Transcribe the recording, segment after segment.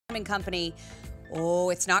Denim Company. Oh,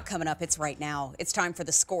 it's not coming up. It's right now. It's time for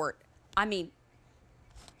the Skort. I mean,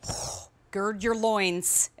 gird your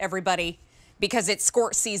loins, everybody, because it's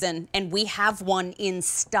Skort season and we have one in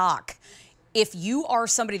stock. If you are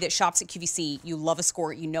somebody that shops at QVC, you love a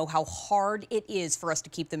Skort, you know how hard it is for us to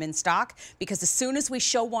keep them in stock, because as soon as we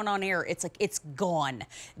show one on air, it's like it's gone.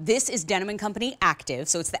 This is Denim Company Active,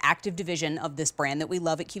 so it's the active division of this brand that we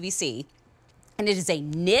love at QVC. And it is a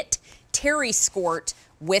knit terry Skort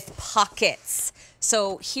with pockets.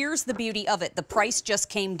 So here's the beauty of it. The price just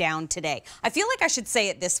came down today. I feel like I should say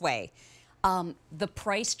it this way. The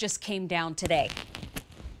price just came down today.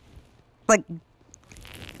 Like,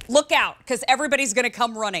 look out, because everybody's going to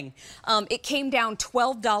come running. It came down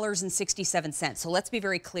 $12.67. So let's be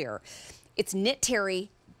very clear. It's knit terry.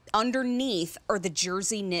 Underneath are the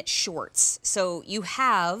jersey knit shorts. So you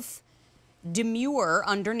have demure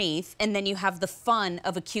underneath, and then you have the fun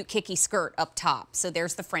of a cute kicky skirt up top. So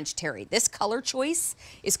there's the French terry. This color choice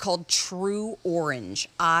is called True Orange.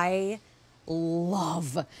 I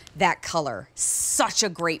love that color. Such a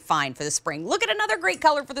great find for the spring. Look at another great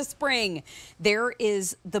color for the spring. There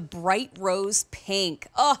is the bright rose pink.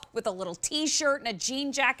 Oh, with a little t-shirt and a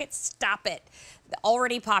jean jacket. Stop it.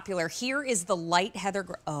 Already popular. Here is the light heather.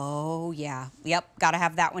 Oh, yeah. Yep, gotta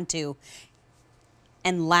have that one too.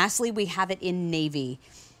 And lastly, we have it in navy.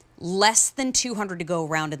 Less than 200 to go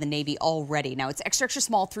around in the navy already. Now, it's extra, extra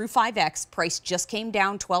small through 5X. Price just came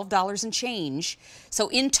down $12 and change. So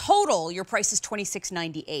in total, your price is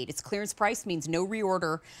 $26.98. It's clearance price, means no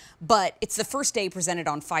reorder, but it's the first day presented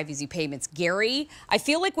on 5 easy payments. Gary, I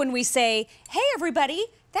feel like when we say, hey, everybody,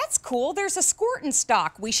 that's cool, there's a Skort in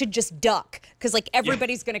stock, we should just duck, because like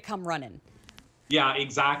everybody's going to come running. Yeah,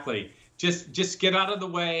 exactly. Just get out of the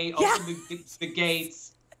way, open the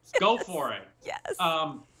gates, go for it. Yes.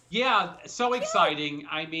 Yeah, so exciting.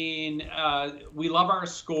 I mean, we love our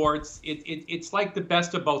Skorts. It's like the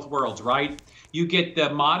best of both worlds, right? You get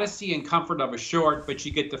the modesty and comfort of a short, but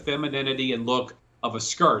you get the femininity and look of a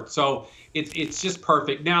skirt. So it's just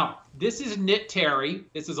perfect. Now, this is knit terry.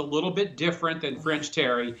 This is a little bit different than French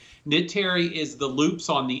terry. Knit terry is the loops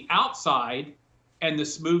on the outside and the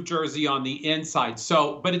smooth jersey on the inside.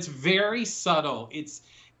 So, but it's very subtle. It's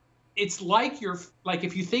like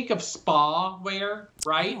if you think of spa wear,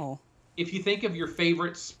 right? Oh. If you think of your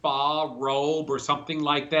favorite spa robe or something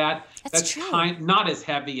like that, that's not as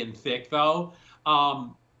heavy and thick though.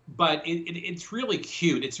 But it's really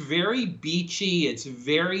cute. It's very beachy. It's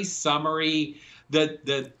very summery.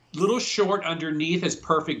 The little short underneath is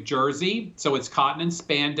perfect jersey. So it's cotton and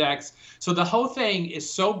spandex. So the whole thing is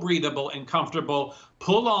so breathable and comfortable.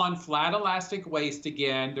 Pull on, flat elastic waist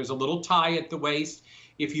again. There's a little tie at the waist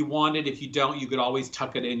if you want it. If you don't, you could always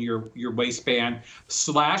tuck it in your waistband.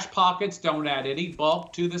 Slash pockets, don't add any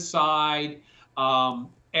bulk to the side. And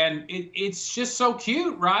it's just so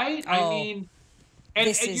cute, right? Oh, I mean,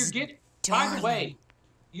 and you're getting, by the way,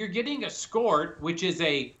 you're getting a Skort, which is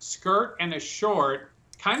a skirt and a short,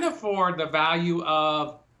 kind of for the value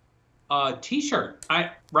of a t-shirt,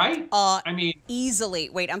 right? I mean, easily.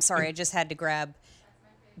 Wait, I'm sorry, I just had to grab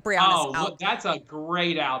Brianna's outfit. Look, that's a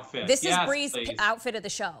great outfit. This is Brie's outfit of the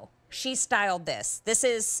show. She styled this. This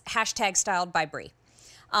is hashtag styled by Brie.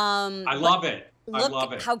 I love it. I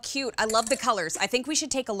love it. Look how cute. I love the colors. I think we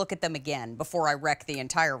should take a look at them again before I wreck the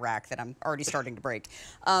entire rack that I'm already starting to break.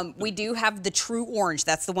 We do have the True Orange.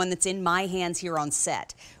 That's the one that's in my hands here on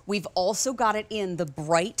set. We've also got it in the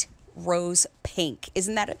bright rose pink.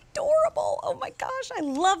 Isn't that adorable? Oh my gosh, I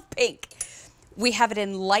love pink. We have it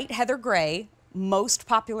in light heather gray, most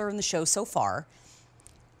popular in the show so far.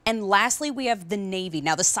 And lastly, we have the navy.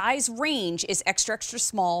 Now, the size range is extra, extra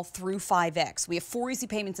small through 5X. We have 4 easy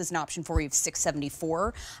payments as an option for you of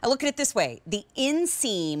 $674. I look at it this way. The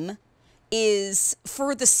inseam is,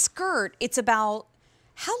 for the skirt, it's about,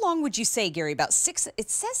 how long would you say, Gary? About 6, it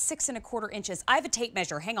says 6 1/4 inches. I have a tape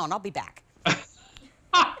measure. Hang on, I'll be back.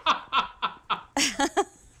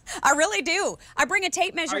 I really do. I bring a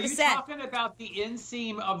tape measure to set. Are you talking about the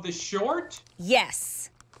inseam of the short? Yes.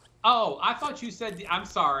 Oh, I thought you said, I'm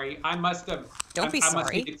sorry. I must have. Don't be sorry. I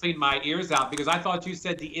must need to clean my ears out because I thought you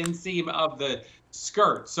said the inseam of the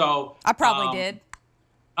skirt. So I probably did.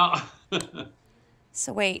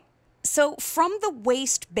 So wait. So from the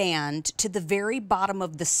waistband to the very bottom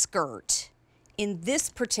of the skirt, in this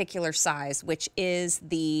particular size, which is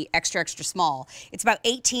the extra, extra small, it's about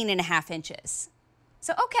 18.5 inches.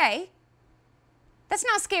 So, okay. That's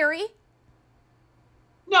not scary.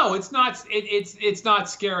 No, it's not. It's not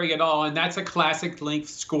scary at all, and that's a classic length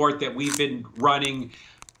Skort that we've been running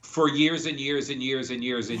for years and years and years and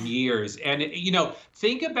years and years. And you know,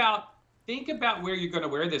 think about where you're going to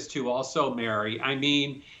wear this to, also, Mary. I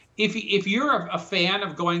mean, if you're a fan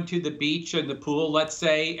of going to the beach and the pool, let's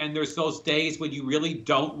say, and there's those days when you really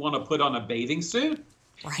don't want to put on a bathing suit,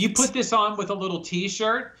 you put this on with a little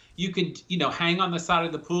t-shirt. You can, hang on the side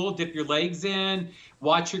of the pool, dip your legs in,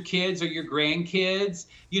 watch your kids or your grandkids.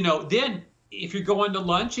 Then if you're going to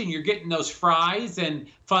lunch and you're getting those fries and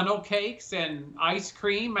funnel cakes and ice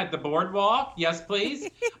cream at the boardwalk, yes, please.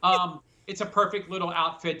 It's a perfect little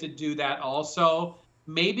outfit to do that also.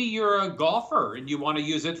 Maybe you're a golfer and you want to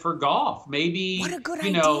use it for golf. Maybe, what a good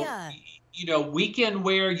idea. Weekend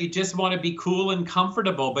wear, you just want to be cool and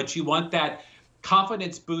comfortable, but you want that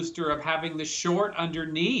confidence booster of having the short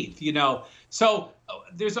underneath, So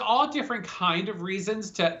there's all different kind of reasons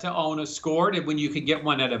to own a Skort. And when you can get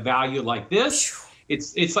one at a value like this,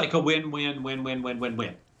 it's like a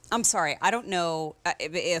win-win-win-win-win-win-win. I'm sorry. I don't know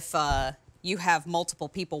if you have multiple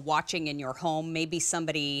people watching in your home. Maybe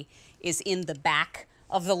somebody is in the back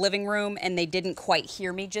of the living room and they didn't quite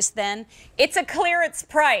hear me just then. It's a clearance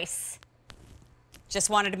price. Just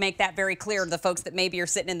wanted to make that very clear to the folks that maybe are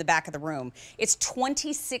sitting in the back of the room. It's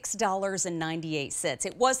 $26.98.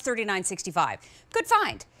 It was $39.65. Good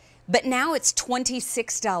find. But now it's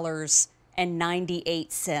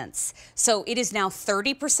 $26.98. So it is now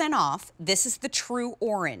 30% off. This is the true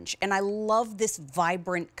orange. And I love this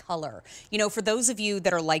vibrant color. For those of you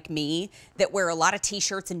that are like me, that wear a lot of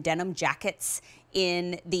t-shirts and denim jackets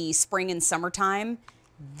in the spring and summertime,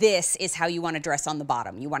 this is how you want to dress on the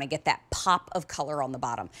bottom. You want to get that pop of color on the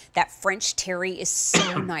bottom. That French terry is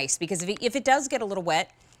so nice because if it does get a little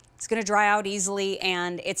wet, it's going to dry out easily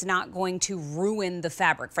and it's not going to ruin the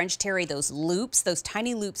fabric. French terry, those loops, those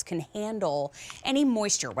tiny loops can handle any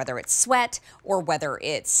moisture, whether it's sweat or whether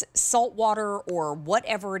it's salt water or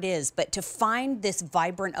whatever it is. But to find this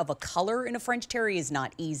vibrant of a color in a French terry is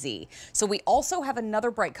not easy. So we also have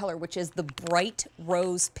another bright color, which is the bright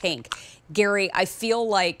rose pink. Gary, I feel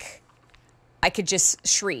like I could just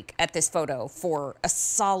shriek at this photo for a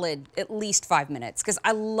solid at least 5 minutes because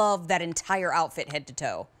I love that entire outfit head to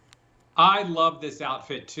toe. I love this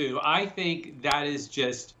outfit too. I think that is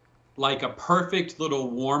just like a perfect little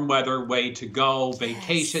warm weather way to go.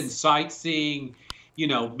 Vacation, sightseeing,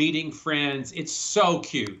 meeting friends. It's so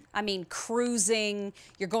cute. I mean, cruising,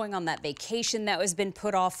 you're going on that vacation that has been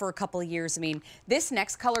put off for a couple of years. I mean, this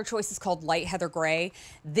next color choice is called Light Heather Gray.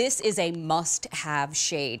 This is a must-have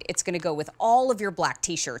shade. It's going to go with all of your black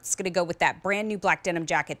t-shirts. It's going to go with that brand new black denim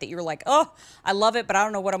jacket that you're like, oh, I love it, but I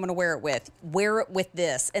don't know what I'm going to wear it with. Wear it with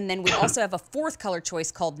this. And then we also have a fourth color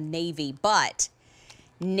choice called Navy, but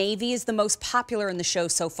Navy is the most popular in the show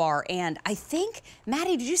so far. And I think,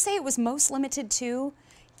 Maddie, did you say it was most limited too?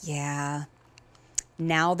 Yeah.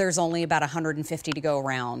 Now there's only about 150 to go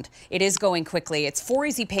around. It is going quickly. It's 4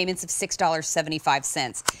 easy payments of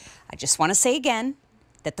 $6.75. I just want to say again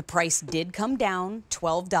that the price did come down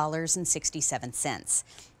 $12.67.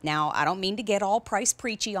 Now, I don't mean to get all price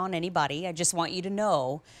preachy on anybody. I just want you to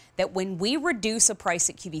know that when we reduce a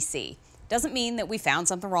price at QVC, doesn't mean that we found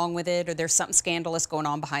something wrong with it or there's something scandalous going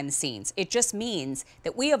on behind the scenes. It just means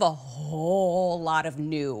that we have a whole lot of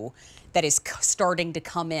new that is starting to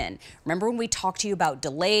come in. Remember when we talked to you about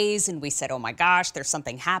delays and we said, oh my gosh, there's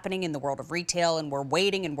something happening in the world of retail and we're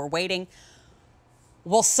waiting and we're waiting?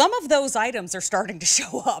 Well, some of those items are starting to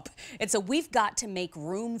show up. And so we've got to make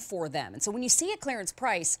room for them. And so when you see a clearance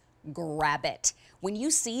price, grab it. When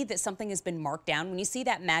you see that something has been marked down, when you see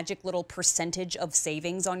that magic little percentage of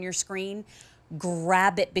savings on your screen,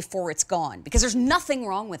 grab it before it's gone because there's nothing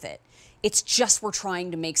wrong with it. It's just we're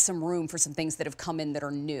trying to make some room for some things that have come in that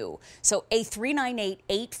are new. So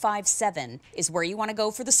A398857 is where you want to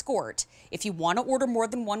go for the Skort. If you want to order more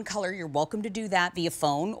than one color, you're welcome to do that via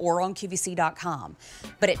phone or on QVC.com.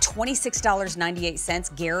 But at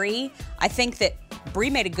 $26.98, Gary, I think that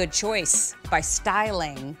Bree made a good choice by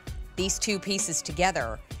styling these two pieces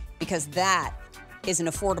together because that is an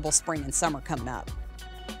affordable spring and summer coming up.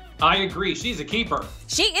 I agree. She's a keeper.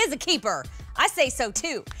 She is a keeper. I say so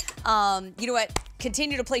too. You know what?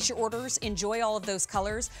 Continue to place your orders. Enjoy all of those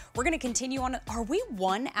colors. We're going to continue on. Are we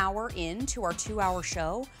 1 hour into our 2-hour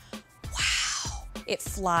show? Wow. It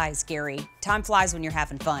flies, Gary. Time flies when you're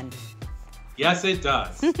having fun. Yes, it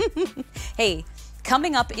does. Hey,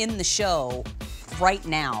 coming up in the show right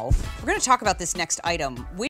now, we're going to talk about this next item.